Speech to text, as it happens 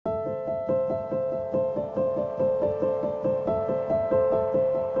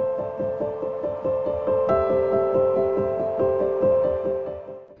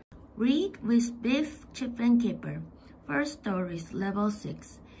with Biff, Chip, and Kipper. First Stories, Level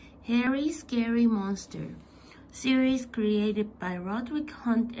 6. Hairy Scary Monster. Series created by Roderick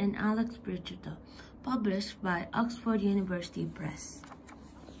Hunt and Alex Bridgerton. Published by Oxford University Press.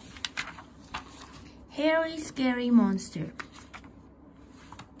 Hairy Scary Monster.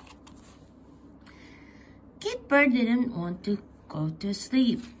 Kipper didn't want to go to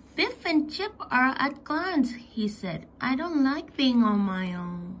sleep. Biff and Chip are at glance, he said. I don't like being on my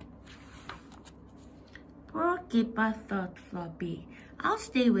own. Poor Kipper, thought Floppy. I'll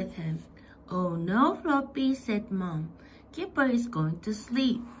stay with him. Oh no, Floppy, said Mom. Kipper is going to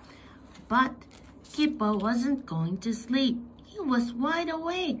sleep. But Kipper wasn't going to sleep. He was wide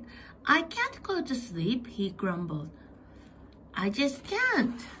awake. I can't go to sleep, he grumbled. I just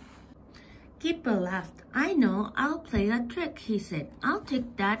can't. Kipper laughed. I know, I'll play a trick, he said. I'll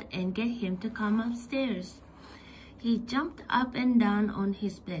take that and get him to come upstairs. He jumped up and down on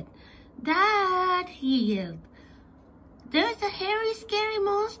his bed. Dad, he yelled. There's a hairy, scary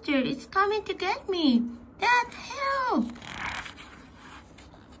monster. It's coming to get me. Dad, help!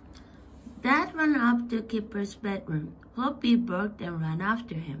 Dad ran up to Kipper's bedroom. Floppy barked and ran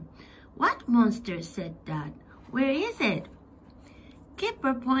after him. What monster? Said Dad. Where is it?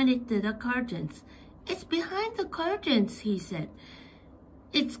 Kipper pointed to the curtains. It's behind the curtains, he said.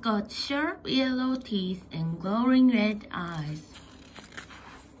 It's got sharp yellow teeth and glowing red eyes.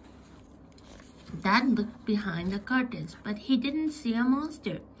 Dad looked behind the curtains, but he didn't see a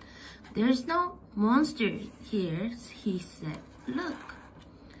monster. There's no monster here, he said. Look.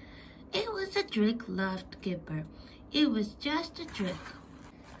 It was a trick, laughed Kipper. It was just a trick.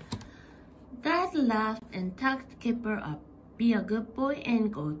 Dad laughed and tucked Kipper up. Be a good boy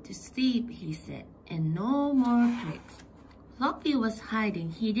and go to sleep, he said, and no more tricks. Floppy was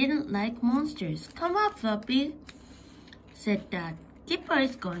hiding. He didn't like monsters. Come up, Floppy, said Dad. Kipper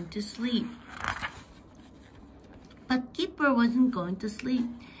is going to sleep. But Kipper wasn't going to sleep.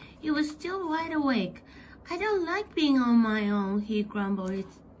 He was still wide awake. I don't like being on my own, he grumbled.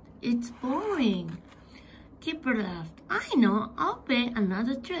 It's boring. Kipper laughed. I know, I'll play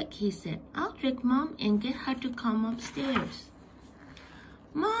another trick, he said. I'll trick Mom and get her to come upstairs.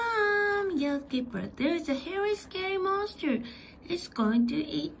 Mom, yelled Kipper, there's a hairy, scary monster. It's going to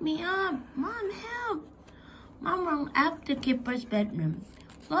eat me up. Mom, help. Mom ran up to Kipper's bedroom.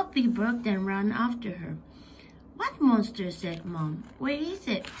 Floppy barked and ran after her. What monster? Said Mom. Where is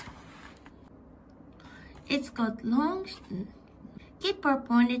it? It's got long... Kipper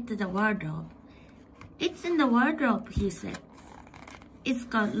pointed to the wardrobe. It's in the wardrobe, he said. It's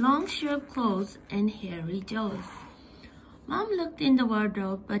got long, short clothes and hairy jaws. Mom looked in the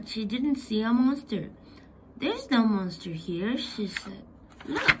wardrobe, but she didn't see a monster. There's no monster here, she said.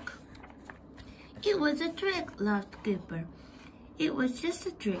 Look. It was a trick, laughed Kipper. It was just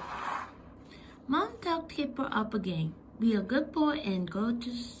a trick. Mom tucked Kipper up again. Be a good boy and go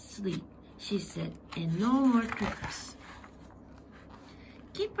to sleep, she said, and no more tricks.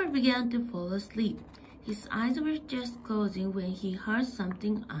 Kipper began to fall asleep. His eyes were just closing when he heard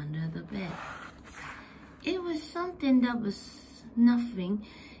something under the bed. It was something that was snuffling.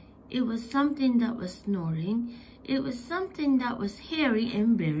 It was something that was snoring. It was something that was hairy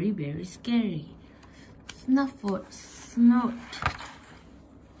and very, very scary. Snuffle, snort.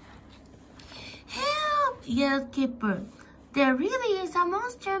 Help! Yelled Kipper. There really is a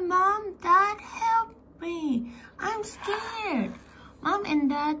monster, Mom. Dad, help me. I'm scared. Mom and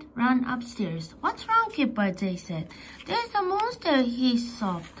Dad ran upstairs. What's wrong, Kipper? They said. There's a monster, he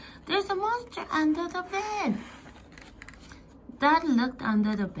sobbed. There's a monster under the bed. Dad looked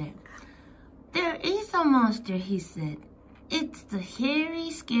under the bed. There is a monster, he said. It's the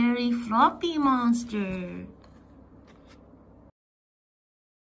hairy, scary, floppy monster.